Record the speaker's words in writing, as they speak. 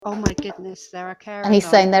Oh my goodness, there are And he's carers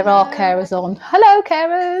on. saying there are carers on. Hello,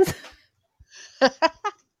 carers.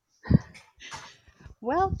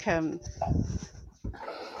 Welcome.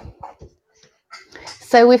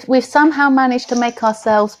 So we've somehow managed to make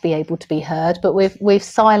ourselves be able to be heard, but we've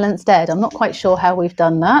silenced Ed. I'm not quite sure how we've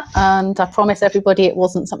done that, and I promise everybody it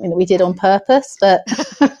wasn't something that we did on purpose. But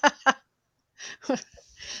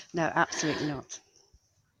No, absolutely not.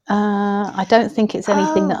 I don't think it's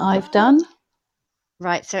anything that I've done.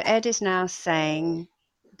 Right, so Ed is now saying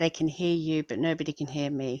they can hear you, but nobody can hear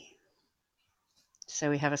me. So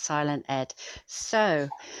we have a silent Ed. So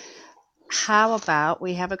how about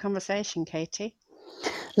we have a conversation, Katie?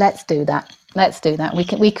 Let's do that.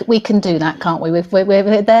 We can do that, can't we?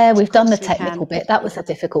 We're there. We've done the technical bit. That was a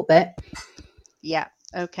difficult bit. Yeah.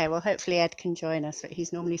 Okay. Well, hopefully Ed can join us. But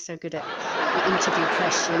he's normally so good at the interview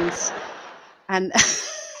questions. And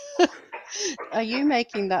are you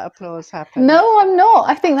making that applause happen? No, I'm not.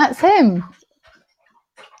 I think that's him.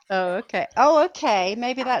 Oh, okay. Oh, okay.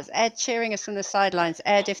 Maybe that's Ed cheering us from the sidelines.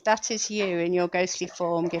 Ed, if that is you in your ghostly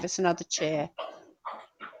form, give us another cheer.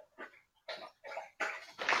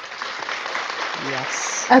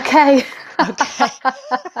 Yes. Okay. Okay.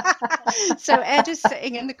 So Ed is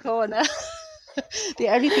sitting in the corner. The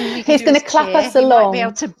only thing he can He's do going is to clap cheer. us He might be able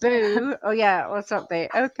along. to boo. Oh yeah, or something.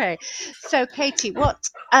 Okay. So Katie, what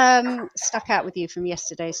stuck out with you from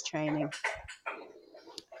yesterday's training?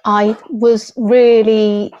 I was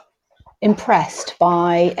really impressed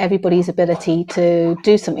by everybody's ability to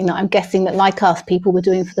do something that I'm guessing that, like us, people were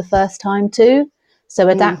doing for the first time too. So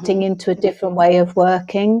adapting into a different way of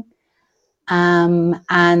working,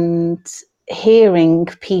 and hearing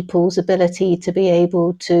people's ability to be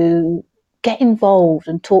able to get involved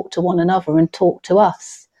and talk to one another and talk to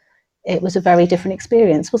us. It was a very different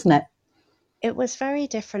experience, wasn't it? It was very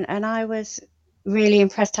different, and I was really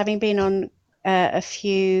impressed, having been on a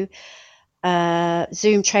few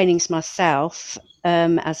Zoom trainings myself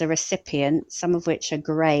as a recipient, some of which are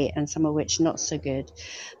great and some of which not so good.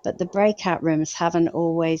 But the breakout rooms haven't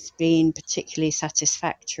always been particularly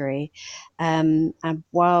satisfactory. And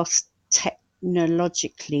whilst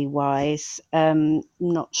technologically wise,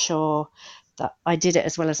 not sure that I did it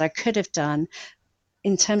as well as I could have done.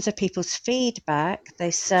 In terms of people's feedback, they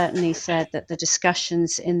certainly said that the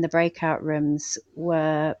discussions in the breakout rooms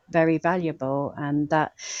were very valuable, and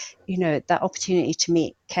that, you know, that opportunity to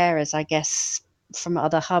meet carers, I guess, from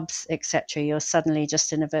other hubs, etc., you're suddenly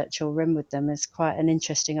just in a virtual room with them, is quite an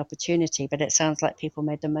interesting opportunity, but it sounds like people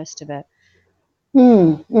made the most of it.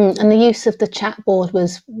 And the use of the chat board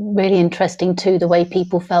was really interesting too, the way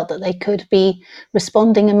people felt that they could be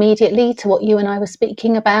responding immediately to what you and I were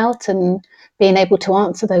speaking about and being able to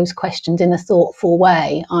answer those questions in a thoughtful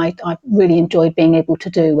way. I really enjoyed being able to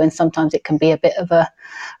do when sometimes it can be a bit of a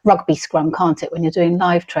rugby scrum, can't it, when you're doing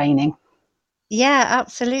live training? Yeah,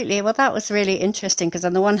 absolutely. Well, that was really interesting because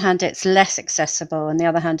on the one hand, it's less accessible, and the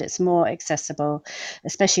other hand, it's more accessible,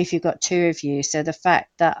 especially if you've got two of you. So the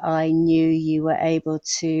fact that I knew you were able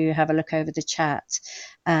to have a look over the chat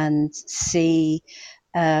and see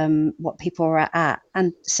what people were at.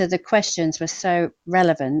 And so the questions were so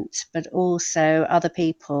relevant, but also other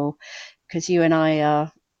people, because you and I are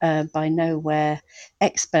by nowhere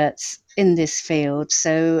experts in this field.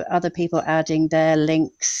 So other people adding their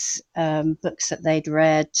links, books that they'd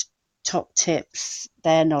read, top tips,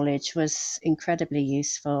 their knowledge was incredibly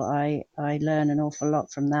useful. I learned an awful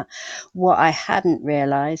lot from that. What I hadn't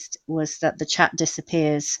realized was that the chat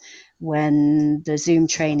disappears when the Zoom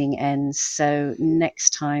training ends. So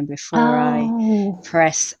next time, before I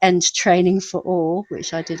press end training for all,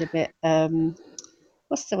 which I did a bit,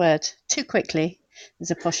 what's the word? Too quickly.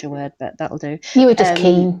 There's a posher word, but that'll do. You were just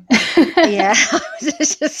keen. Yeah, I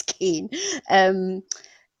was just keen.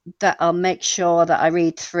 That I'll make sure that I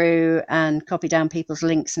read through and copy down people's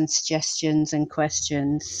links and suggestions and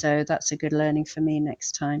questions. So that's a good learning for me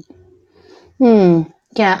next time.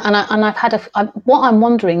 Yeah, and I've had what I'm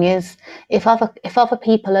wondering is if other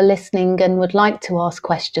people are listening and would like to ask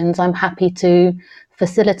questions, I'm happy to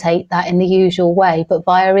facilitate that in the usual way, but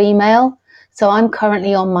via email. So I'm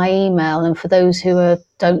currently on my email, and for those who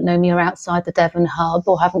don't know me or outside the Devon hub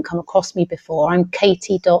or haven't come across me before, I'm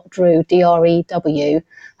katie.drew, DREW,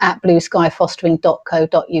 at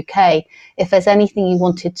blueskyfostering.co.uk. If there's anything you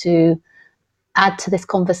wanted to add to this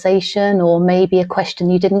conversation, or maybe a question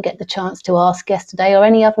you didn't get the chance to ask yesterday, or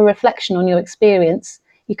any other reflection on your experience,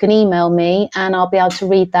 you can email me and I'll be able to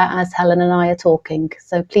read that as Helen and I are talking.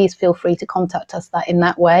 So please feel free to contact us in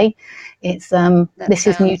that way. This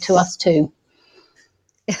is new to us too.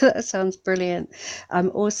 That sounds brilliant.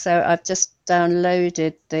 I've just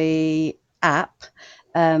downloaded the app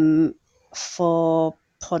for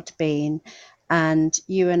Podbean, and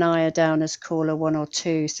you and I are down as caller 1 or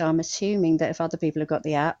 2. So I'm assuming that if other people have got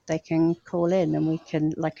the app, they can call in, and we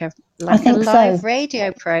can, like a live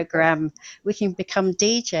radio program, we can become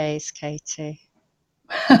DJs, Katie.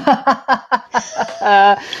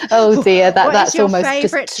 Oh dear, that's your almost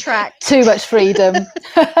favorite just track? Too much freedom.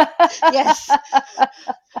 Yes.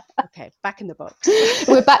 Okay, back in the box.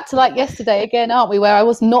 We're back to like yesterday again, aren't we? Where I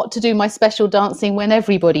was not to do my special dancing when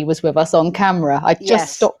everybody was with us on camera. I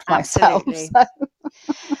just stopped myself. Absolutely.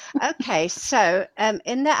 Okay, so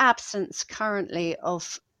in the absence currently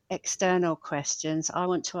of external questions, I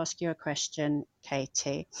want to ask you a question,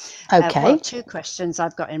 Katie. Okay. Well, 2 questions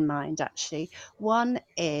I've got in mind, actually. One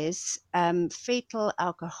is fetal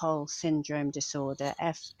alcohol syndrome disorder,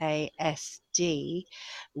 FASD.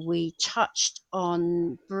 We touched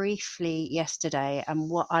on briefly yesterday, and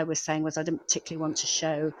what I was saying was I didn't particularly want to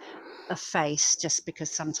show a face, just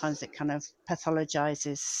because sometimes it kind of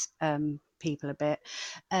pathologizes people a bit.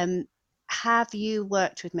 Have you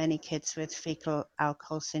worked with many kids with fetal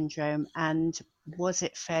alcohol syndrome, and was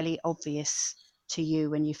it fairly obvious to you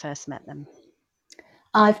when you first met them?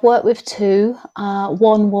 I've worked with 2.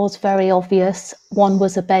 One was very obvious. One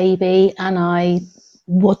was a baby, and I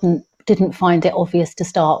didn't find it obvious to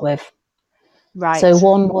start with. Right. So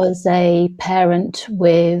one was a parent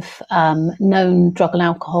with known drug and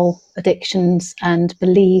alcohol addictions and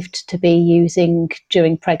believed to be using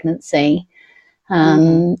during pregnancy,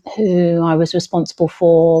 who I was responsible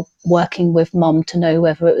for working with mum to know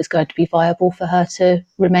whether it was going to be viable for her to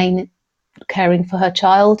remain caring for her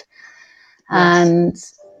child. Yes. And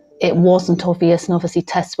it wasn't obvious, and obviously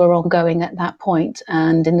tests were ongoing at that point.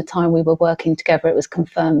 And in the time we were working together, it was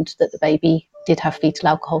confirmed that the baby did have fetal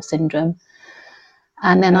alcohol syndrome.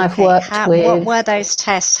 And then I've worked with... What were those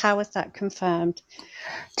tests? How was that confirmed?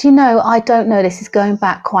 Do you know, I don't know. This is going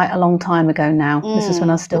back quite a long time ago now. This was when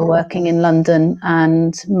I was still working in London,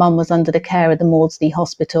 and mum was under the care of the Maudsley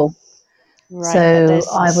Hospital. Right, so there's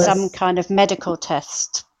some kind of medical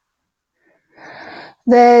test.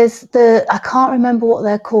 There's I can't remember what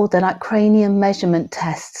they're called. They're like cranium measurement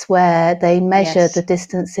tests, where they measure the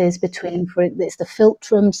distances between, it's the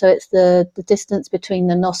philtrum, so it's the distance between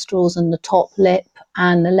the nostrils and the top lip,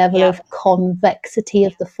 and the level of convexity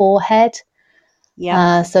of the forehead.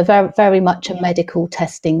 Yeah. So very, very much a medical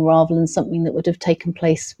testing rather than something that would have taken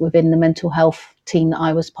place within the mental health team that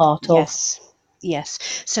I was part of. Yes.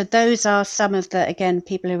 So those are some of the, again,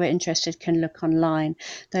 people who are interested can look online.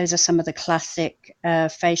 Those are some of the classic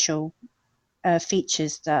facial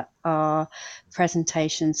features that are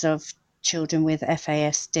presentations of children with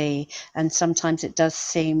FASD. And sometimes it does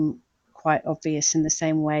seem quite obvious in the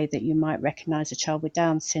same way that you might recognize a child with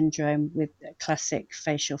Down syndrome with classic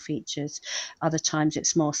facial features. Other times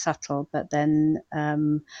it's more subtle, but then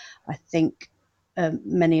I think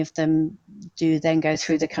many of them do then go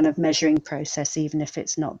through the kind of measuring process, even if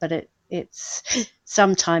it's not. But it's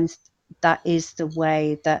sometimes that is the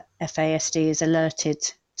way that FASD is alerted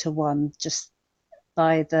to one, just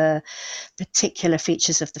by the particular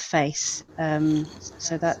features of the face.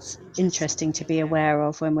 So that's interesting to be aware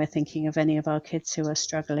of when we're thinking of any of our kids who are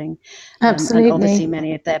struggling. Absolutely. And obviously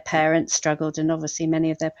many of their parents struggled, and obviously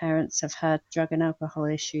many of their parents have had drug and alcohol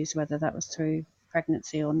issues, whether that was through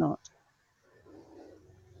pregnancy or not.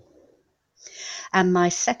 And my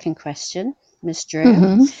second question, Ms.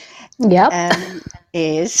 Drew,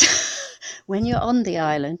 is when you're on the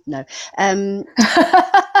island,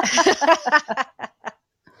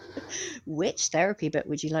 which therapy book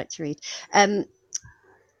would you like to read?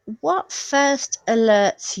 What first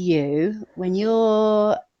alerts you when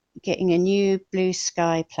you're getting a new Blue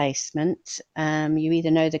Sky placement? You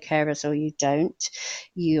either know the carers or you don't.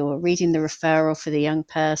 You're reading the referral for the young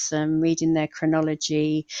person, reading their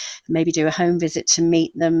chronology, maybe do a home visit to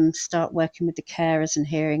meet them, start working with the carers and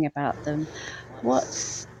hearing about them.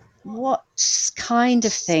 What kind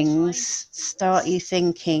of things start you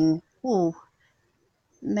thinking, oh,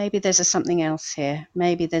 maybe there's something else here.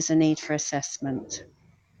 Maybe there's a need for assessment.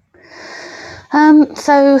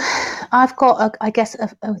 So I've got, I guess,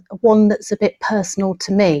 one that's a bit personal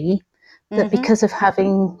to me, that because of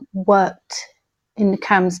having worked in the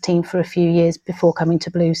CAMHS team for a few years before coming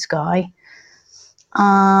to Blue Sky,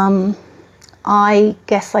 I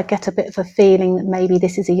guess I get a bit of a feeling that maybe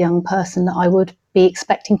this is a young person that I would be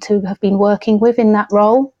expecting to have been working with in that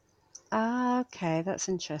role. Okay, that's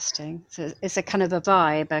interesting. So it's a kind of a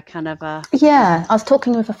vibe, a kind of a... Yeah, I was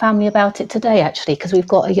talking with a family about it today, actually, because we've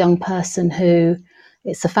got a young person who,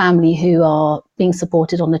 it's a family who are being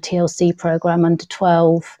supported on the TLC programme under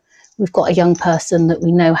 12. We've got a young person that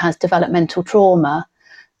we know has developmental trauma,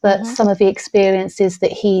 but some of the experiences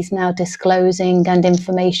that he's now disclosing and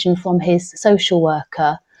information from his social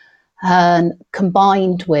worker, and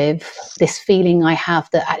combined with this feeling I have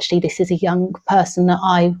that actually this is a young person that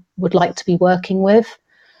I would like to be working with,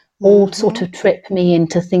 all sort of trip me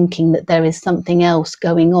into thinking that there is something else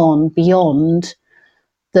going on beyond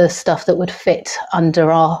the stuff that would fit under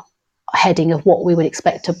our heading of what we would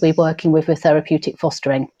expect to be working with therapeutic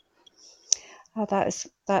fostering. Oh,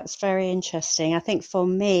 that's very interesting. I think for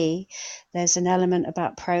me, there's an element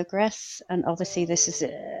about progress, and obviously this is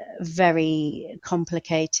very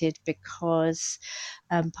complicated because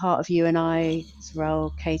part of you and I's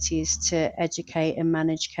role, Katie, is to educate and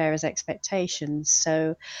manage carers' expectations.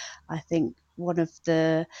 So I think one of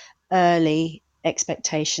the early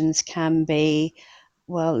expectations can be,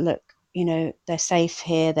 well, look, they're safe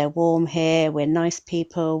here, they're warm here, we're nice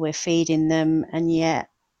people, we're feeding them, and yet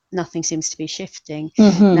nothing seems to be shifting.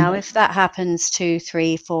 Now, if that happens 2,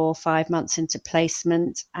 3, 4, 5 months into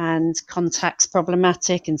placement and contact's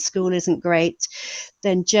problematic and school isn't great,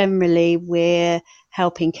 then generally we're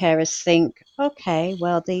helping carers think, okay,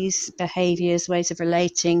 well, these behaviours, ways of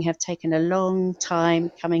relating have taken a long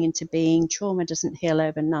time coming into being. Trauma doesn't heal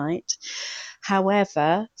overnight.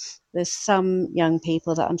 However, there's some young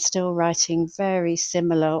people that I'm still writing very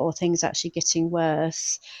similar, or things actually getting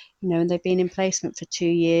worse, and they've been in placement for 2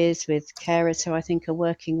 years with carers who I think are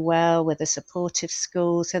working well, with a supportive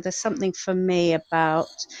school. So there's something for me about,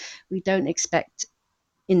 we don't expect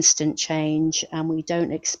instant change and we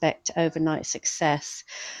don't expect overnight success.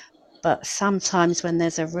 But sometimes when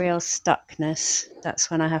there's a real stuckness,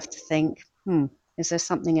 that's when I have to think, is there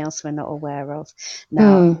something else we're not aware of?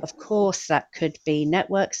 Now, of course, that could be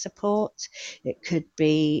network support. It could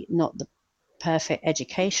be not the perfect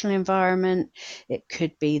educational environment. It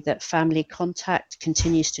could be that family contact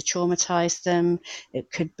continues to traumatize them.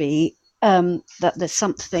 It could be that there's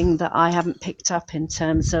something that I haven't picked up in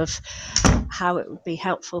terms of how it would be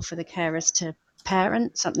helpful for the carers to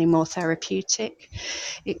parent, something more therapeutic.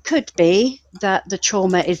 It could be that the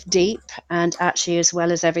trauma is deep and actually, as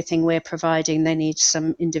well as everything we're providing, they need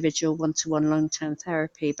some individual one-to-one long-term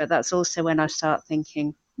therapy. But that's also when I start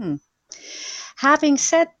thinking, Having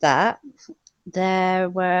said that, there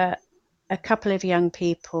were a couple of young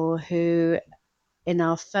people who, in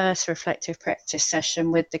our first reflective practice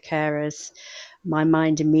session with the carers, my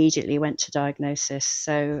mind immediately went to diagnosis.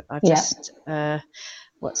 So I've just,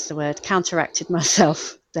 counteracted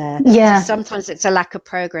myself there. So sometimes it's a lack of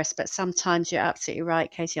progress, but sometimes you're absolutely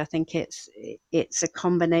right, Katie. I think it's a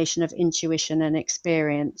combination of intuition and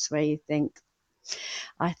experience where you think,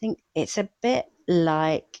 I think it's a bit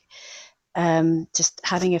like just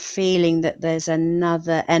having a feeling that there's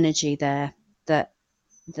another energy there, that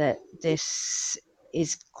this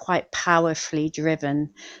is quite powerfully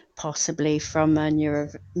driven, possibly from a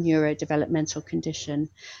neurodevelopmental condition.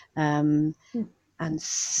 And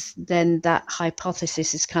then that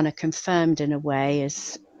hypothesis is kind of confirmed in a way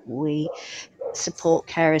as we support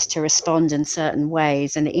carers to respond in certain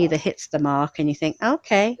ways, and it either hits the mark and you think,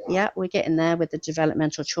 okay, yeah, we're getting there with the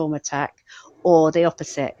developmental trauma tack, or the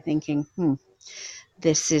opposite, thinking,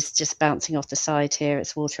 this is just bouncing off the side here,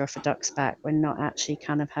 it's water off a duck's back, we're not actually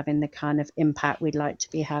kind of having the kind of impact we'd like to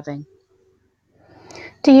be having.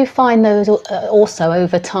 Do you find those also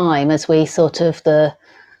over time, as we sort of the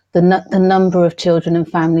number of children and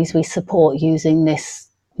families we support using this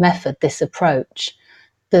method, this approach,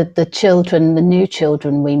 the children, the new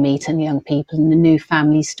children we meet and young people and the new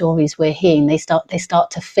family stories we're hearing, they start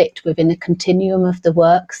to fit within a continuum of the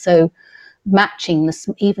work. So matching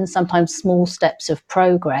even sometimes small steps of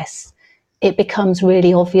progress, it becomes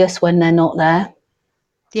really obvious when they're not there.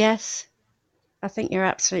 Yes, I think you're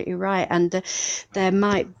absolutely right. And there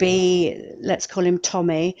might be, let's call him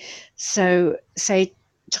Tommy. So say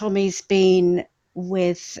Tommy's been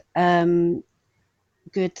with good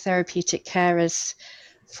therapeutic carers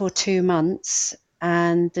for 2 months,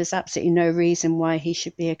 and there's absolutely no reason why he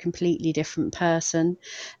should be a completely different person.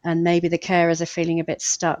 And maybe the carers are feeling a bit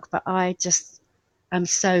stuck, but I just am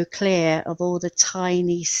so clear of all the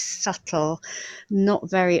tiny, subtle, not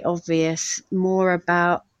very obvious, more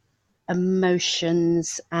about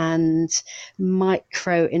emotions and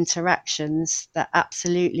micro interactions, that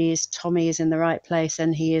absolutely is Tommy is in the right place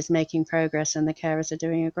and he is making progress and the carers are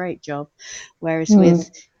doing a great job. Whereas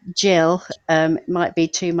with Jill, it might be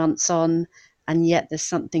 2 months on and yet there's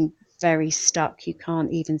something very stuck. You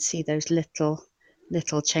can't even see those little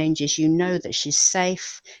changes. You know that she's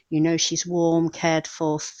safe, you know she's warm, cared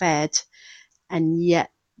for, fed, and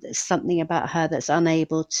yet there's something about her that's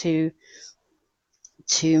unable to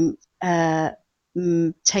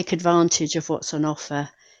take advantage of what's on offer.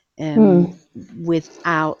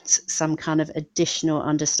 without some kind of additional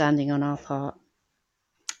understanding on our part.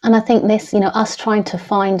 And I think this, us trying to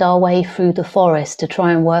find our way through the forest to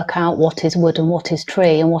try and work out what is wood and what is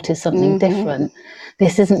tree and what is something different.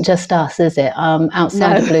 This isn't just us, is it?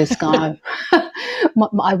 Outside of Blue Sky,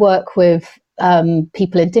 I work with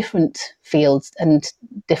people in different fields and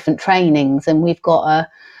different trainings, and we've got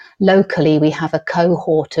locally we have a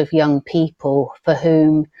cohort of young people for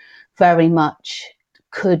whom very much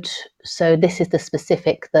could. So this is the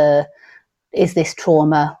specific, is this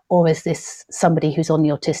trauma or is this somebody who's on the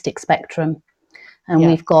autistic spectrum? And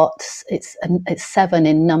we've got, it's 7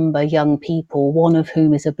 in number young people, one of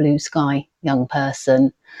whom is a Blue Sky young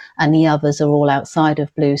person, and the others are all outside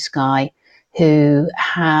of Blue Sky, who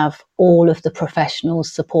have all of the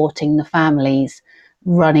professionals supporting the families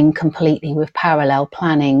running completely with parallel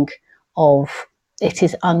planning of, it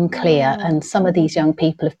is unclear. And some of these young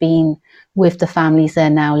people have been with the families they're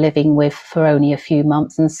now living with for only a few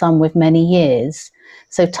months, and some with many years.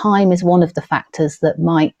 So time is one of the factors that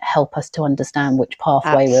might help us to understand which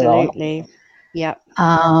pathway we're on. Absolutely. Yeah.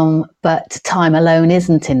 But time alone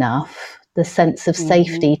isn't enough. The sense of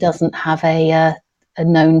safety doesn't have a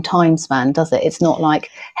known time span, does it? It's not like,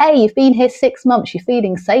 hey, you've been here 6 months, you're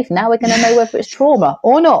feeling safe, now we're going to know whether it's trauma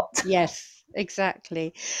or not. Yes,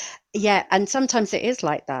 exactly. Yeah, and sometimes it is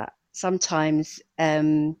like that. Sometimes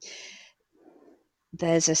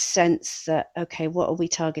there's a sense that, okay, what are we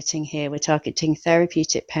targeting here? We're targeting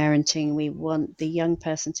therapeutic parenting. We want the young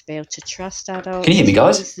person to be able to trust adults. Can you hear me,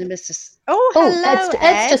 guys? Hello,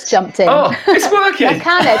 Ed's just jumped in. Oh, it's working. I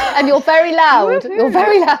can, Ed, and you're very loud. You're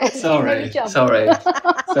very loud. Sorry.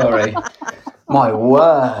 My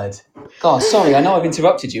word. God, sorry. I know I've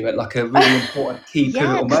interrupted you at like a really important key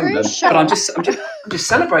pivotal moment, but I'm just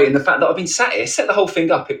celebrating the fact that I've been sat here, set the whole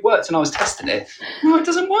thing up. It worked, and I was testing it. No, it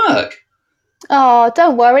doesn't work. Oh,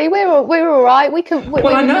 don't worry. We're all right. We can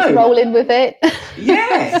just roll in with it.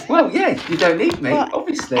 Yeah. Well, yeah. You don't need me,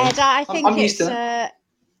 obviously. Ed, I think it's a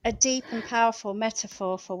deep and powerful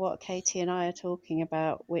metaphor for what Katie and I are talking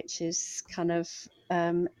about, which is kind of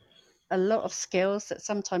a lot of skills that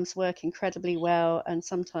sometimes work incredibly well and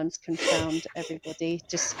sometimes confound everybody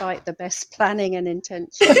despite the best planning and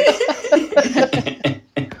intentions.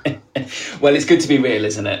 Well, it's good to be real,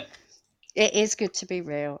 isn't it? It is good to be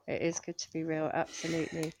real.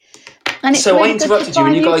 Absolutely. And so I interrupted you,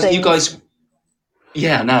 and you guys.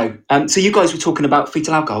 Yeah, no. So you guys were talking about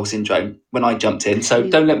fetal alcohol syndrome when I jumped in. So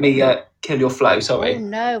don't let me kill your flow. Sorry. Oh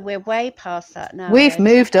no, we're way past that now. We've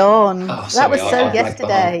moved on. Oh, sorry, that was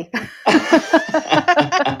yesterday.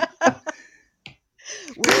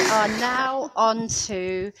 We are now on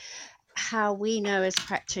to how we know as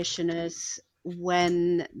practitioners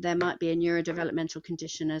when there might be a neurodevelopmental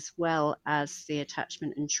condition as well as the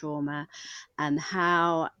attachment and trauma, and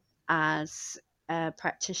how as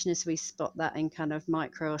practitioners we spot that in kind of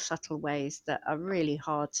micro or subtle ways that are really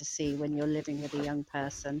hard to see when you're living with a young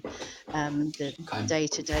person. The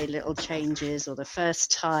day-to-day little changes, or the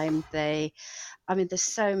first time there's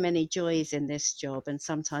so many joys in this job, and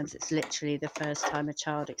sometimes it's literally the first time a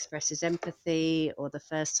child expresses empathy, or the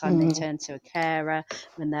first time they turn to a carer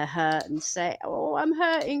when they're hurt and say, oh, I'm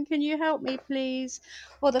hurting, can you help me please?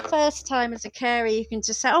 Or the first time as a carer you can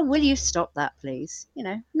just say, oh, will you stop that please?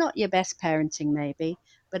 Not your best parenting maybe,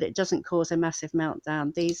 but it doesn't cause a massive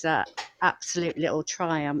meltdown. These are absolute little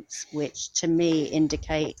triumphs which to me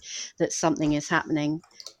indicate that something is happening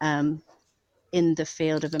in the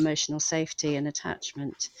field of emotional safety and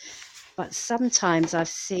attachment. But sometimes I've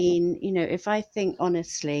seen, if I think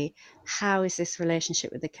honestly, how is this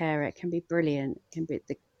relationship with the carer? It can be brilliant.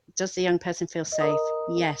 Does the young person feel safe?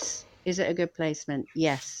 Yes. Is it a good placement?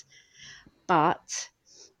 Yes. But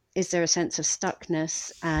is there a sense of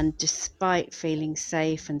stuckness? And despite feeling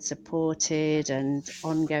safe and supported and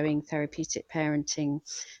ongoing therapeutic parenting,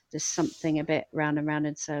 there's something a bit round and round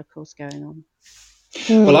in circles going on.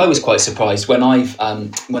 Well, I was quite surprised when I've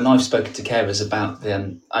spoken to carers about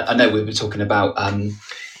I know we were talking about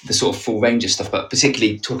the sort of full range of stuff, but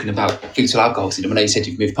particularly talking about fetal alcohol syndrome. I know you said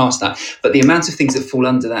you've moved past that, but the amount of things that fall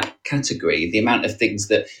under that category, the amount of things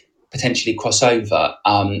that potentially cross over,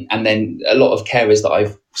 and then a lot of carers that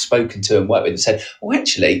I've spoken to and worked with have said, "Oh,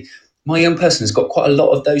 actually, my young person has got quite a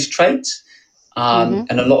lot of those traits." And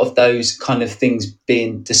a lot of those kind of things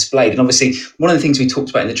being displayed. And obviously, one of the things we talked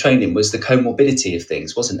about in the training was the comorbidity of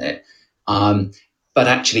things, wasn't it? But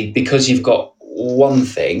actually, because you've got one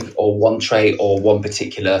thing or one trait or one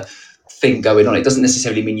particular thing going on, it doesn't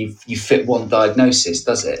necessarily mean you fit one diagnosis,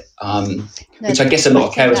 does it? Which I guess a lot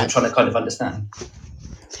of carers are trying to kind of understand.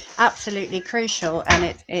 Absolutely crucial.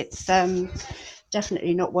 And it's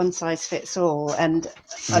definitely not one size fits all, and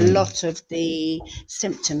a lot of the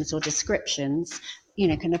symptoms or descriptions,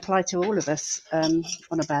 can apply to all of us on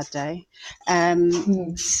a bad day.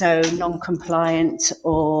 So non-compliant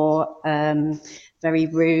or very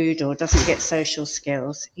rude or doesn't get social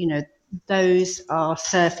skills, those are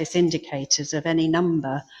surface indicators of any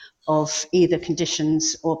number of either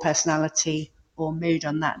conditions or personality or mood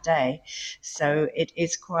on that day. So it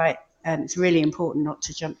is quite it's really important not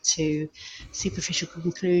to jump to superficial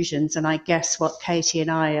conclusions. And I guess what Katie and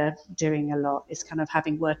I are doing a lot is kind of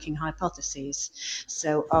having working hypotheses.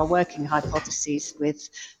 So our working hypotheses with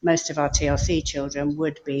most of our TLC children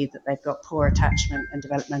would be that they've got poor attachment and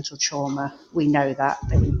developmental trauma. We know that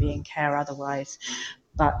they wouldn't be in care otherwise.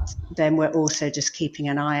 But then we're also just keeping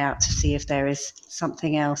an eye out to see if there is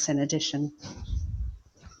something else in addition.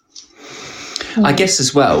 I guess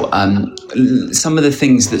as well, some of the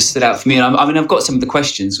things that stood out for me, and I've got some of the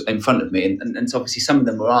questions in front of me, and obviously some of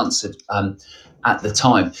them were answered at the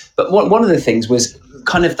time. But one of the things was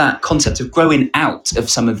kind of that concept of growing out of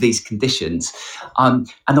some of these conditions. And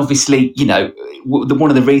obviously, one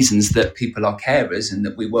of the reasons that people are carers and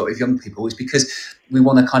that we work with young people is because we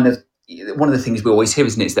want to kind of, one of the things we always hear,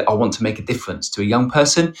 isn't it, is that I want to make a difference to a young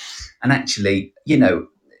person. And actually,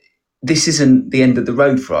 this isn't the end of the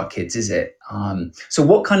road for our kids, is it? So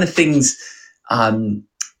what kind of things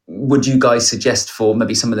would you guys suggest for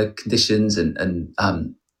maybe some of the conditions and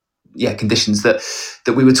conditions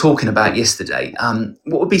that we were talking about yesterday?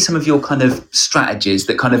 What would be some of your kind of strategies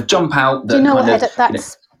that kind of jump out? That, do you know kind what, of,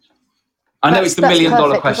 that's, I know it's the $1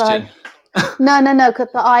 million question.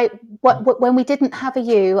 But when we didn't have a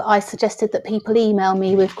you, I suggested that people email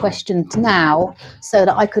me with questions now so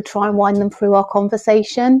that I could try and wind them through our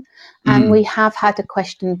conversation. And we have had a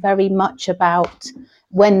question very much about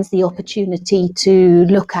when's the opportunity to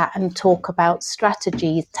look at and talk about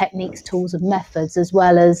strategies, techniques, tools and methods, as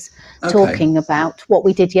well as talking about what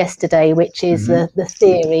we did yesterday, which is the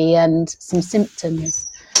theory and some symptoms.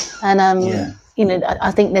 And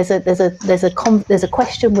I think there's a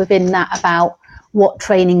question within that about what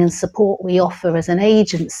training and support we offer as an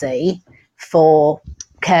agency for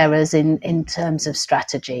carers in terms of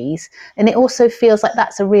strategies. And it also feels like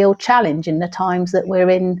that's a real challenge in the times that we're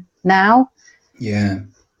in now. Yeah.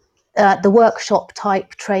 The workshop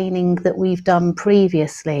type training that we've done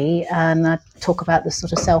previously, and I talk about the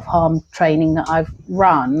sort of self-harm training that I've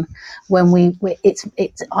run, when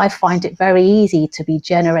I find it very easy to be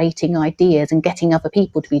generating ideas and getting other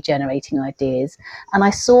people to be generating ideas. And I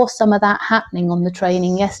saw some of that happening on the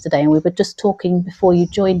training yesterday, and we were just talking before you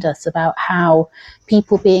joined us about how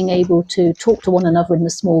people being able to talk to one another in the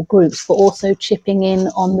small groups, but also chipping in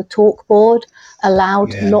on the talk board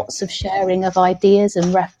allowed lots of sharing of ideas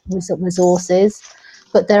and resources.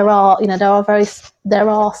 But there are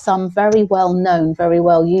some very well known, very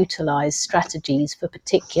well utilized strategies for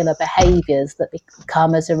particular behaviors that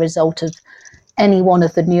become as a result of any one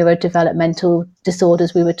of the neurodevelopmental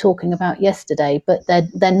disorders we were talking about yesterday. But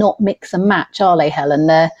they're not mix and match, are they, Helen?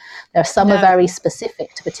 Some are very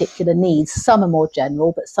specific to particular needs. Some are more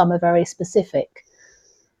general, but some are very specific.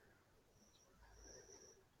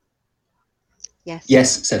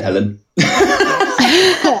 Yes, said Helen.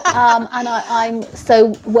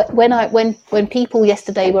 When people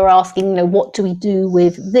yesterday were asking, what do we do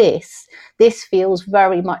with this? This feels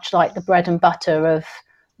very much like the bread and butter of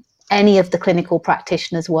any of the clinical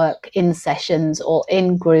practitioners' work in sessions or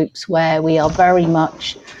in groups, where we are very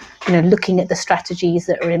much looking at the strategies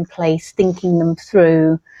that are in place, thinking them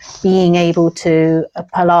through, being able to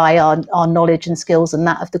apply our knowledge and skills and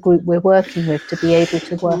that of the group we're working with to be able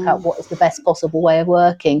to work out what is the best possible way of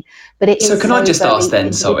working. But it so is can I just ask then,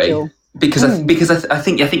 individual. sorry, because I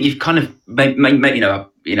think you've kind of made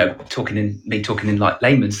talking in like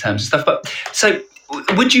layman's terms and stuff. But so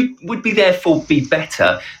would be therefore be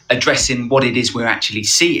better addressing what it is we're actually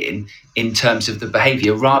seeing in terms of the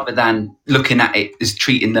behaviour, rather than looking at it as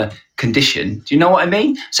treating the condition? Do you know what I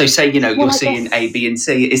mean? So say, you're seeing A, B and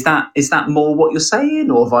C. Is that more what you're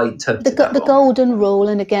saying, or have I interpreted that wrong? The golden rule,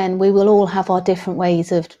 and again, we will all have our different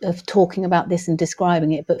ways of talking about this and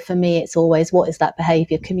describing it, but for me it's always, what is that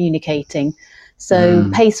behaviour communicating? So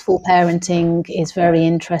Paceful Parenting is very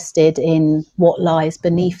interested in what lies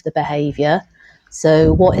beneath the behaviour.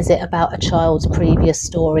 So what is it about a child's previous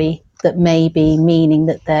story that may be meaning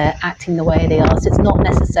that they're acting the way they are? So it's not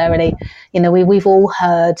necessarily, we've all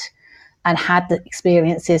heard and had the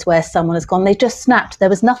experiences where someone has gone, they just snapped. There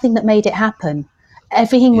was nothing that made it happen.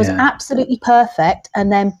 Everything was Yeah. absolutely perfect,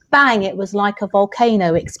 and then bang, it was like a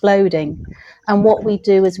volcano exploding. And what we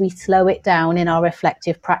do is we slow it down in our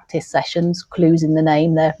reflective practice sessions. Clues in the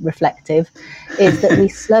name, they're reflective, is that we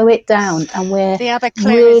slow it down, and we're The other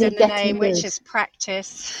clue is really in the getting name, which good. is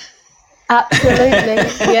practice.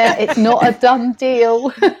 Absolutely. Yeah, it's not a done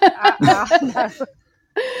deal. No.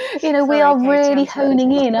 You know, we Sorry, are Katie, really I'm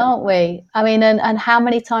honing in, aren't we? I mean, and how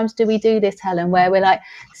many times do we do this, Helen, where we're like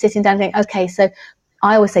sitting down going, okay, so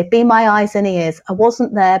I always say, be my eyes and ears. I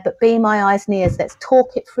wasn't there, but be my eyes and ears. Let's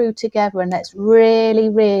talk it through together, and let's really,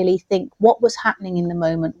 really think what was happening in the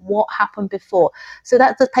moment, what happened before. So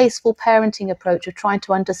that's the paceful parenting approach of trying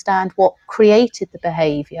to understand what created the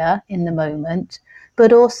behaviour in the moment.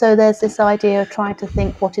 But also there's this idea of trying to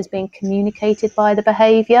think what is being communicated by the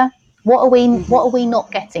behaviour. What are we not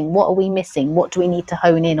getting? What are we missing? What do we need to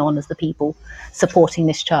hone in on as the people supporting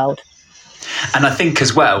this child? And I think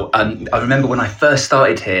as well, I remember when I first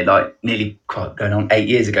started here, like nearly going on 8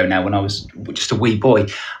 years ago now, when I was just a wee boy,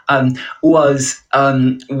 was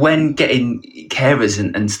when getting carers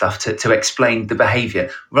and stuff to explain the behaviour,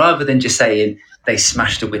 rather than just saying they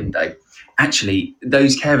smashed a window. Actually,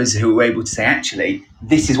 those carers who were able to say, actually,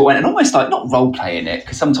 this is what went, and almost like not role playing it,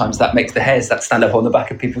 because sometimes that makes the hairs that stand up on the back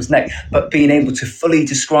of people's neck, but being able to fully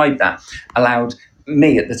describe that allowed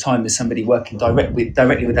me at the time as somebody working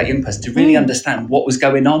directly with that young person to really understand what was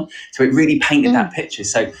going on. So it really painted that picture.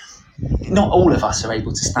 So not all of us are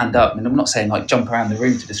able to stand up, and I'm not saying like jump around the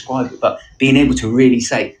room to describe it, but being able to really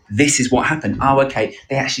say, this is what happened. Oh, okay,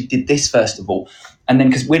 they actually did this first of all. And then,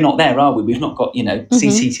 because we're not there, are we? We've not got,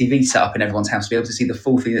 CCTV set up in everyone's house to be able to see the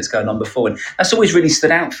full thing that's going on before. And that's always really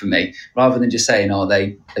stood out for me, rather than just saying, oh,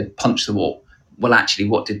 they punched the wall. Well, actually,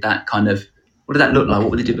 what did that look like?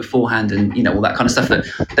 What did they do beforehand? And, all that kind of stuff that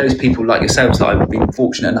those people like yourselves that I've been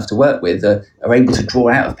fortunate enough to work with are able to draw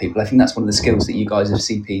out of people. I think that's one of the skills that you guys as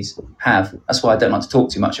CPs have. That's why I don't like to talk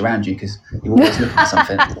too much around you, because you're always looking for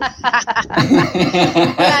something.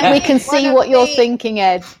 We can see what you're thinking,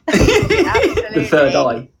 Ed. The third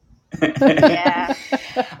eye. Yeah.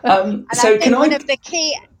 So can one of the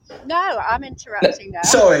key... No, I'm interrupting now.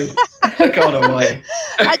 Sorry. Go on away.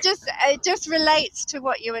 It just relates to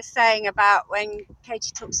what you were saying about when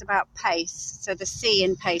Katie talks about pace. So the C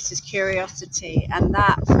in pace is curiosity, and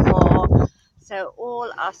so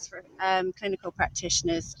all us clinical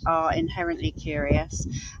practitioners are inherently curious,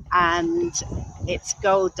 and it's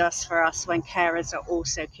gold dust for us when carers are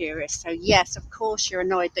also curious. So yes, of course you're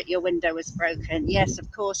annoyed that your window was broken. Yes,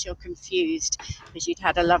 of course you're confused because you'd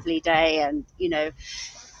had a lovely day, and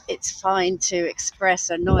it's fine to express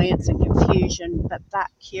annoyance and confusion, but that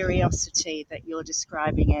curiosity that you're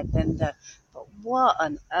describing, Ed, but what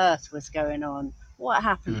on earth was going on? What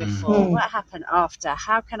happened before? What happened after?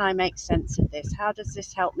 How can I make sense of this? How does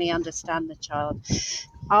this help me understand the child?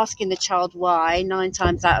 Asking the child why, 9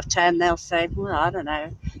 times out of 10, they'll say, well, I don't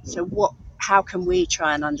know. So how can we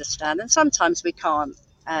try and understand? And sometimes we can't.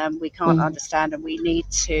 We can't understand, and we need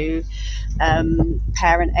to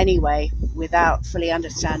parent anyway without fully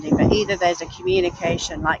understanding. But either there's a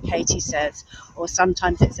communication, like Katie says, or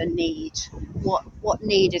sometimes it's a need. What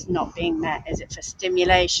need is not being met? Is it for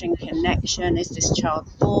stimulation, connection? Is this child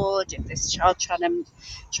bored? Is this child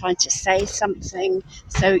trying to say something?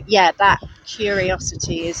 So yeah, that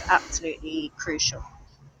curiosity is absolutely crucial.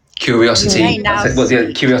 Curiosity.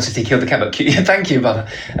 Curiosity killed the cat. But thank you, Mother.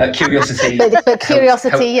 Curiosity. but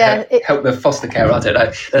curiosity, help the foster care. I don't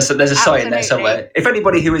know. There's a site in there somewhere. If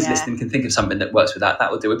anybody who is listening can think of something that works with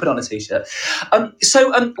that will do. We'll put on a t-shirt.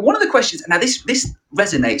 So one of the questions. Now this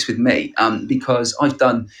resonates with me because I've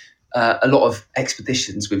done a lot of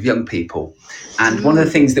expeditions with young people, and one of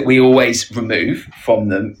the things that we always remove from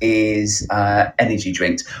them is energy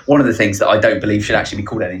drinks. One of the things that I don't believe should actually be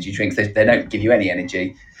called energy drinks. They don't give you any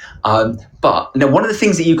energy. But one of the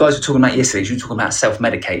things that you guys were talking about yesterday is you were talking about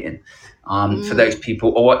self-medicating for those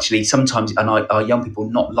people, or actually sometimes, and our young people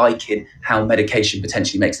not liking how medication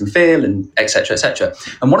potentially makes them feel, and et cetera, et cetera.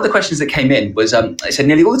 And one of the questions that came in was, it said,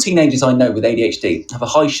 nearly all the teenagers I know with ADHD have a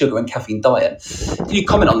high sugar and caffeine diet. Can you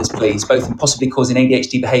comment on this, please, both in possibly causing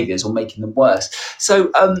ADHD behaviours or making them worse?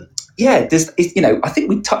 So, I think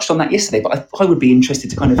we touched on that yesterday, but I would be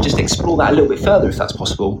interested to kind of just explore that a little bit further, if that's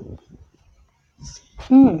possible.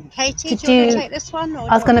 Katie, do you want to take this one?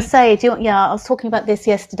 I was going to say, I was talking about this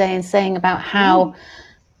yesterday and saying about how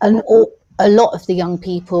a lot of the young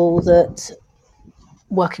people that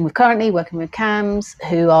working with CAMHS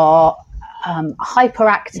who are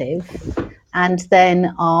hyperactive and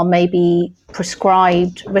then are maybe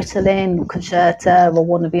prescribed Ritalin or Concerta or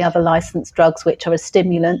one of the other licensed drugs which are a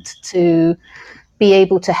stimulant to be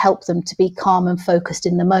able to help them to be calm and focused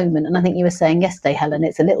in the moment. And I think you were saying yesterday, Helen,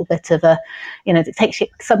 it's a little bit of a, it takes you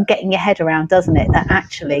some getting your head around, doesn't it, that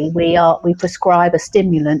actually we prescribe a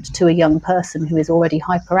stimulant to a young person who is already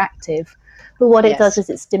hyperactive. But what it does is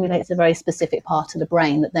it stimulates a very specific part of the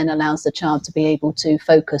brain that then allows the child to be able to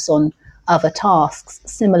focus on other tasks,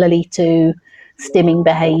 similarly to stimming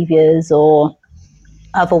behaviours or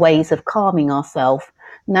other ways of calming ourselves.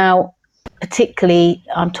 Now, particularly,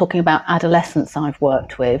 I'm talking about adolescents I've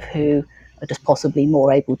worked with who are just possibly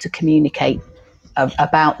more able to communicate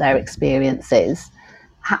about their experiences,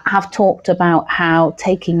 have talked about how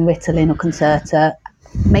taking Ritalin or Concerta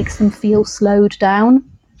makes them feel slowed down.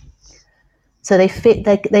 So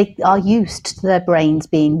they are used to their brains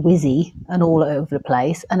being whizzy and all over the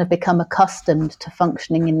place and have become accustomed to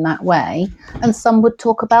functioning in that way. And some would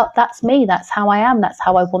talk about, that's me, that's how I am, that's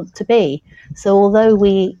how I want to be. So although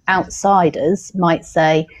we outsiders might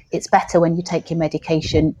say it's better when you take your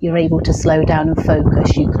medication, you're able to slow down and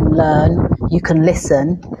focus, you can learn, you can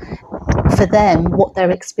listen. For them, what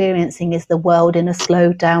they're experiencing is the world in a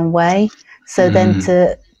slowed down way. So then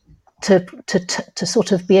to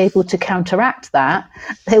sort of be able to counteract that,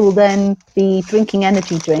 they will then be drinking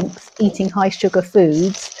energy drinks, eating high sugar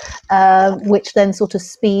foods, which then sort of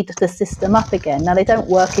speed the system up again. Now, they don't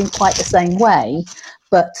work in quite the same way,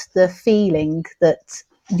 but the feeling that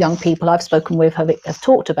young people I've spoken with have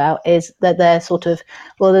talked about is that they're sort of,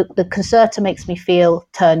 well, the Concerta makes me feel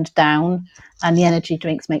turned down and the energy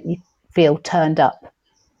drinks make me feel turned up.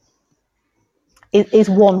 It is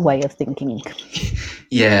one way of thinking.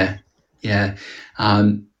 Yeah. It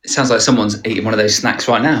sounds like someone's eating one of those snacks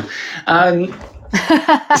right now. I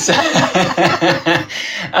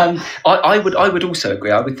would also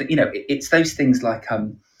agree. I would think, it's those things like,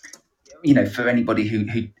 for anybody who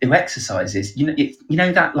exercises,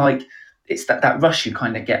 that like it's that rush you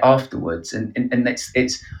kind of get afterwards, and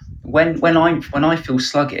it's when I feel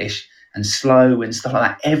sluggish and slow and stuff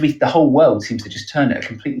like that, the whole world seems to just turn at a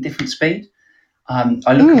completely different speed.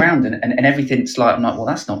 I look around and everything's like, I'm like, well,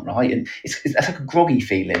 that's not right, and it's like a groggy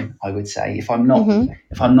feeling, I would say, if I'm not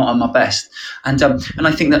on my best, and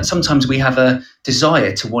I think that sometimes we have a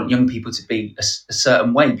desire to want young people to be a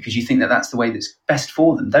certain way because you think that that's the way that's best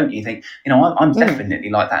for them, don't you? You think, I'm definitely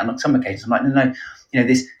like that, and on some occasions I'm like, no,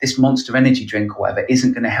 this Monster energy drink or whatever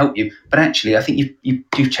isn't going to help you, but actually I think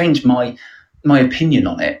you've changed my opinion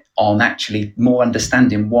on it, on actually more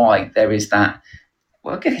understanding why there is that.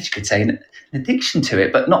 Well, I guess you could say an addiction to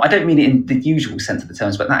it, but not. I don't mean it in the usual sense of the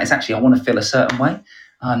terms. But that is actually, I want to feel a certain way.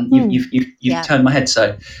 You've turned my head,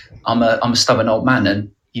 so I'm a stubborn old man,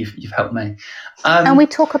 and you've helped me. And we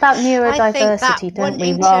talk about neurodiversity, don't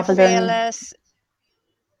we? Rather than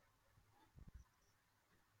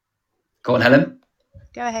go on, Helen.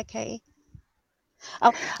 Go ahead, Katie.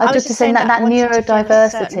 I was just saying that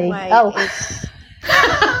neurodiversity.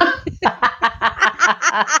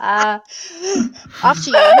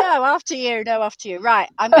 After you. Right,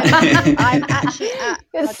 I'm actually at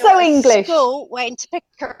it's so English. School waiting to pick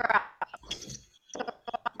her up.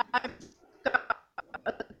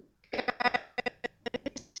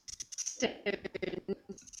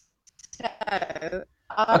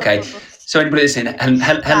 Okay, so anybody listening,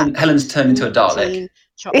 Helen's turned into a Dalek.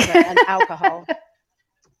 Chocolate and alcohol.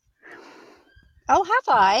 Oh, have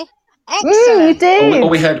I? Excellent. You did.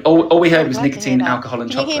 All we heard was nicotine, alcohol,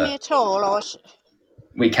 and chocolate. Can you hear me at all? Or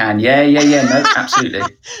we can. Yeah. No, absolutely.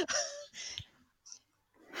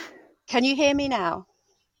 Can you hear me now?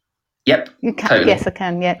 Yep. You can. Totally. Yes, I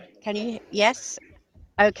can. Yeah. Can you? Yes.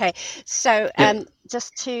 Okay. So,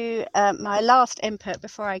 just to my last input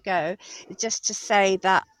before I go, just to say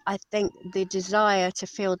that I think the desire to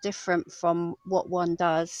feel different from what one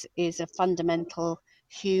does is a fundamental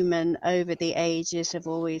human over the ages have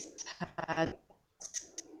always had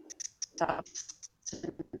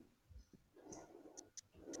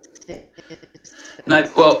No,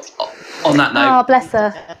 well, on that note, oh bless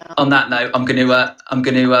her. On that note, I'm going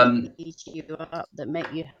to eat you up, that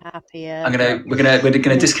make you happier. We're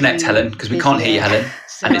gonna disconnect Helen because we can't hear you, Helen,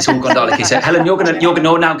 and it's all gone Dalek. So Helen,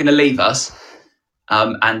 you're now gonna leave us,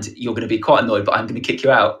 and you're gonna be quite annoyed, but I'm gonna kick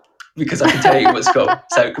you out because I can tell you what's cool.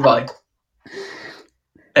 So goodbye.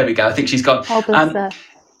 There we go. I think she's gone. Oh bless her.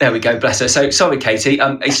 There we go. Bless her. So sorry, Katie.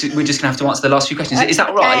 We're just gonna have to answer the last few questions. Is that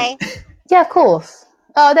all right? Yeah, of course.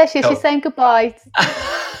 Oh, there she is. Cool. She's saying goodbye.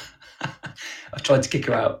 I've tried to kick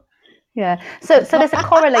her out. Yeah. So there's a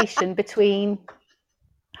correlation between.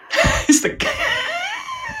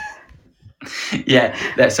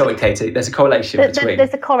 Yeah. Sorry, Katie. There's a correlation between.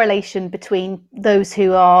 There's a correlation between those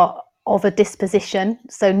who are of a disposition,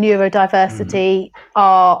 so neurodiversity,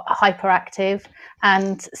 are hyperactive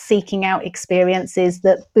and seeking out experiences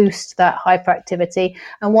that boost that hyperactivity.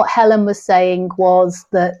 And what Helen was saying was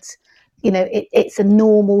that, it's a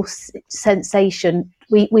normal sensation.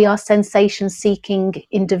 We are sensation-seeking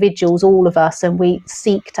individuals, all of us, and we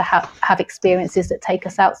seek to have experiences that take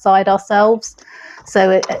us outside ourselves.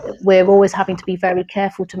 So we're always having to be very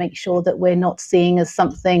careful to make sure that we're not seeing as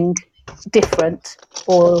something different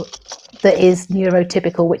or that is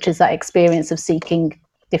neurotypical, which is that experience of seeking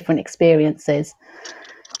different experiences.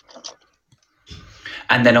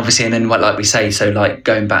 And then obviously, like we say, so like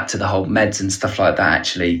going back to the whole meds and stuff like that,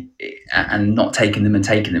 actually, and not taking them and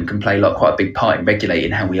taking them can play like quite a big part in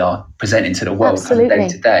regulating how we are presenting to the world kind of day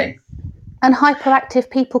to day. And hyperactive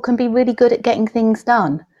people can be really good at getting things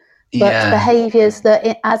done. But behaviours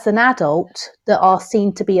that, as an adult, that are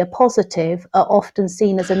seen to be a positive are often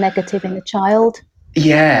seen as a negative in a child.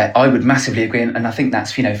 Yeah, I would massively agree, and I think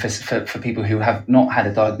that's for people who have not had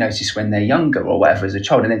a diagnosis when they're younger or whatever as a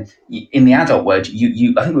child, and then in the adult world,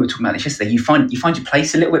 you I think we were talking about this yesterday. You find your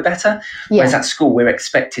place a little bit better. Yeah. Whereas at school, we're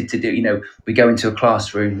expected to do. We go into a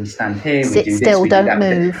classroom, we stand here, we do this, we do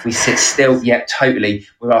that, we sit still. Yeah, totally.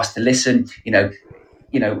 We're asked to listen.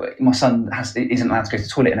 My son isn't allowed to go to the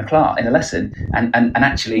toilet in a lesson, and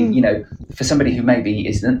actually, for somebody who maybe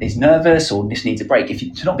is nervous or just needs a break,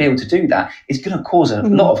 to not be able to do that is going to cause a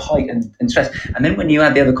lot of height and stress. And then when you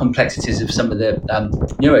add the other complexities of some of the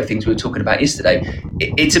neuro things we were talking about yesterday,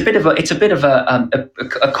 it's a bit of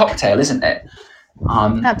a cocktail, isn't it?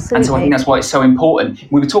 Absolutely. And so I think that's why it's so important.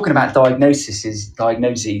 We were talking about diagnoses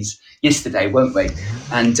yesterday, weren't we?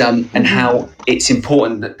 And how it's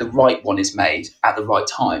important that the right one is made at the right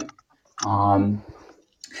time.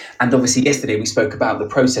 And obviously yesterday we spoke about the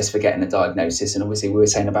process for getting a diagnosis, and obviously we were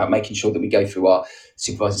saying about making sure that we go through our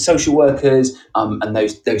supervising social workers and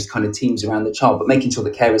those kind of teams around the child, but making sure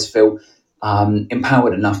that carers feel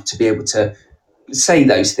empowered enough to be able to say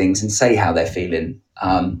those things and say how they're feeling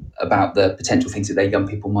about the potential things that their young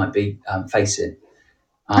people might be facing.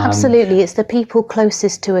 Absolutely. It's the people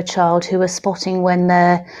closest to a child who are spotting when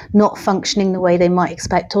they're not functioning the way they might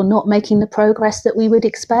expect or not making the progress that we would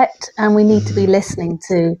expect. And we need to be listening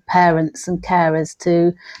to parents and carers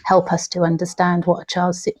to help us to understand what a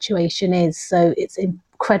child's situation is. So it's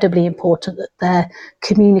incredibly important that they're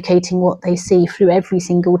communicating what they see through every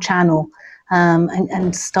single channel.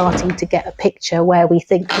 And starting to get a picture where we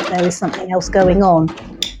think that there is something else going on.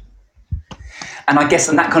 And I guess,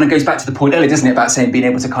 and that kind of goes back to the point earlier, doesn't it, about saying being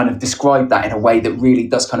able to kind of describe that in a way that really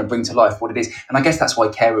does kind of bring to life what it is. And I guess that's why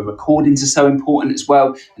carer recordings are so important as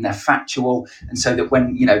well, and they're factual. And so that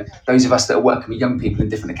when, those of us that are working with young people in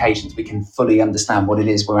different occasions, we can fully understand what it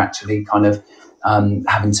is we're actually kind of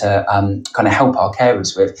having to kind of help our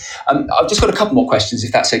carers with. I've just got a couple more questions,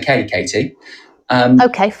 if that's okay, Katie.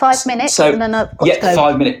 Okay, 5 minutes, and then I've got to go.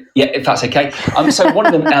 5 minutes. Yeah, if that's okay. So one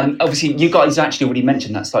of them, obviously, you guys actually already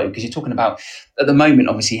mentioned that slightly, because you're talking about, at the moment,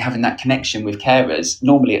 obviously, having that connection with carers.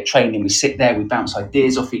 Normally at training, we sit there, we bounce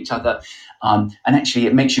ideas off each other, and actually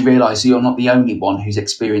it makes you realise that you're not the only one who's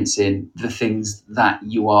experiencing the things that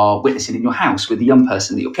you are witnessing in your house with the young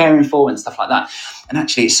person that you're caring for and stuff like that. And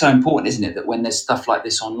actually, it's so important, isn't it, that when there's stuff like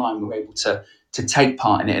this online, we're able to take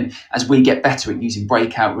part in it, and as we get better at using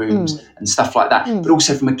breakout rooms and stuff like that, but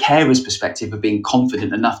also from a carer's perspective of being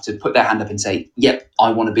confident enough to put their hand up and say, yep,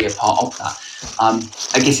 I want to be a part of that.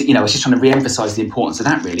 I guess, I was just trying to re-emphasise the importance of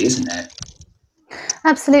that, really, isn't it?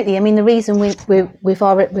 Absolutely. I mean, the reason with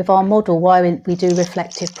our model, why we do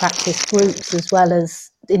reflective practice groups as well as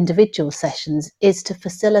individual sessions, is to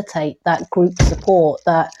facilitate that group support,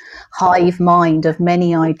 that hive mind of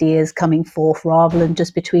many ideas coming forth, rather than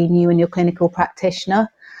just between you and your clinical practitioner.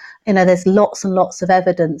 There's lots and lots of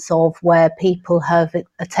evidence of where people have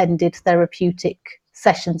attended therapeutic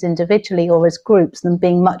sessions individually or as groups, them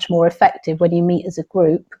being much more effective when you meet as a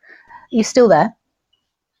group. Are you still there?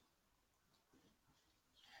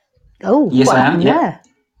 Oh, yes, what I am. happened yeah. there?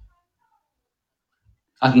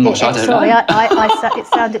 I'm not sure. I don't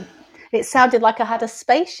know. It sounded like I had a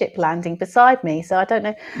spaceship landing beside me, so I don't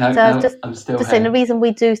know. I'm still saying the reason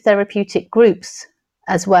we do therapeutic groups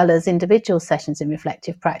as well as individual sessions in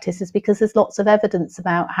reflective practice is because there's lots of evidence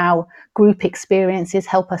about how group experiences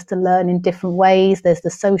help us to learn in different ways. There's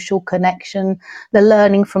the social connection, the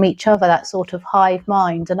learning from each other, that sort of hive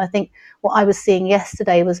mind. And I think what I was seeing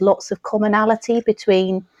yesterday was lots of commonality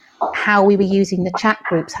between how we were using the chat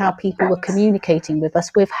groups, how people were communicating with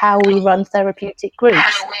us, with how we run therapeutic groups.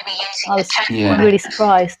 I was really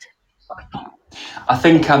surprised. I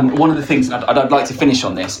think one of the things, and I'd like to finish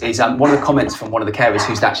on this, is one of the comments from one of the carers,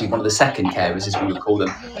 who's actually one of the second carers, as we would call them,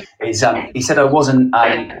 is he said, I wasn't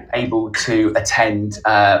able to attend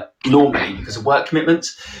normally because of work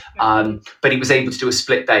commitments, but he was able to do a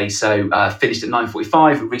split day, so finished at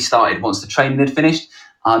 9:45 and restarted once the training had finished.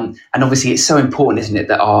 And obviously it's so important, isn't it,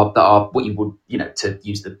 that our what you would, to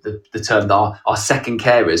use the term, that our second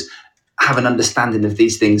carers have an understanding of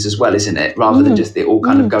these things as well, isn't it? Rather than just it all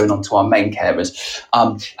kind of going on to our main carers.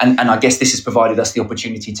 And I guess this has provided us the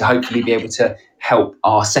opportunity to hopefully be able to help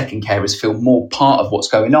our second carers feel more part of what's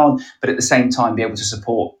going on, but at the same time be able to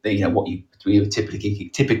support the, what we would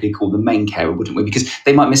typically call the main carer, wouldn't we? Because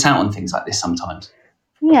they might miss out on things like this sometimes.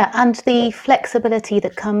 Yeah, and the flexibility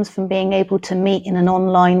that comes from being able to meet in an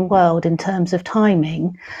online world in terms of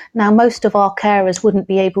timing. Now, most of our carers wouldn't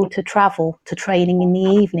be able to travel to training in the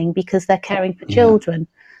evening because they're caring for children,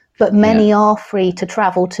 but many are free to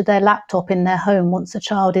travel to their laptop in their home once a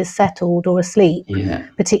child is settled or asleep,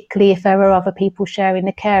 particularly if there are other people sharing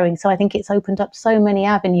the caring. So I think it's opened up so many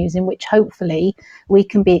avenues in which hopefully we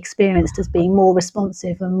can be experienced as being more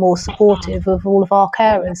responsive and more supportive of all of our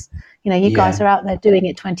carers. You guys are out there doing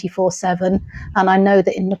it 24/7. And I know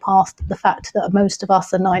that in the past, the fact that most of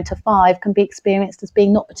us are 9 to 5 can be experienced as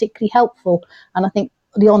being not particularly helpful. And I think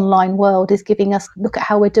the online world is giving us, look at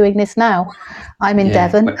how we're doing this now. I'm in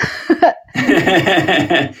Devon.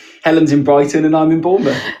 Helen's in Brighton and I'm in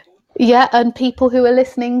Bournemouth. Yeah, and people who are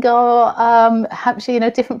listening are actually,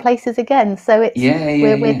 different places again. So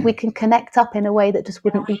it's we can connect up in a way that just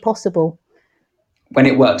wouldn't be possible. When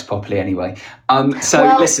it works properly, anyway.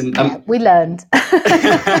 Listen. We learned.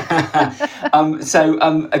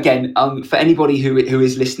 Again, for anybody who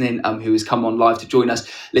is listening, who has come on live to join us,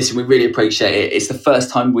 listen, we really appreciate it. It's the first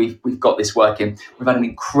time we've got this working. We've had an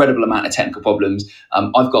incredible amount of technical problems.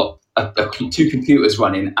 I've got two computers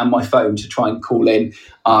running and my phone to try and call in.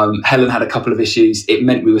 Helen had a couple of issues. It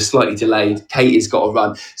meant we were slightly delayed. Katie's got to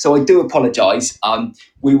run. So I do apologise.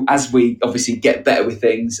 As we obviously get better with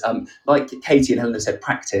things, like Katie and Helen have said,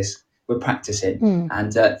 practice. We're practicing.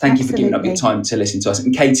 And thank you for giving up your time to listen to us.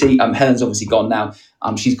 And Katie, Helen's obviously gone now.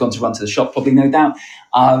 She's gone to run to the shop, probably, no doubt.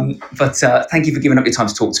 But thank you for giving up your time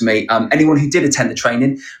to talk to me. Anyone who did attend the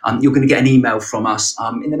training, you're going to get an email from us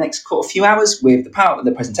in the next few hours with the PowerPoint,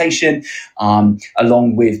 the presentation,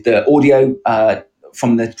 along with the audio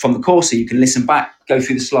from the course, so you can listen back, go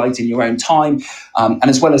through the slides in your own time, and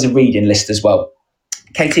as well as a reading list as well.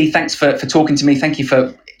 Katie, thanks for talking to me. Thank you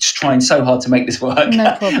for trying so hard to make this work.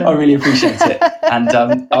 No problem. I really appreciate it. And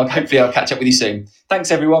hopefully I'll catch up with you soon.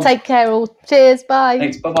 Thanks, everyone. Take care all. Cheers. Bye.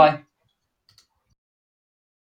 Thanks. Bye-bye.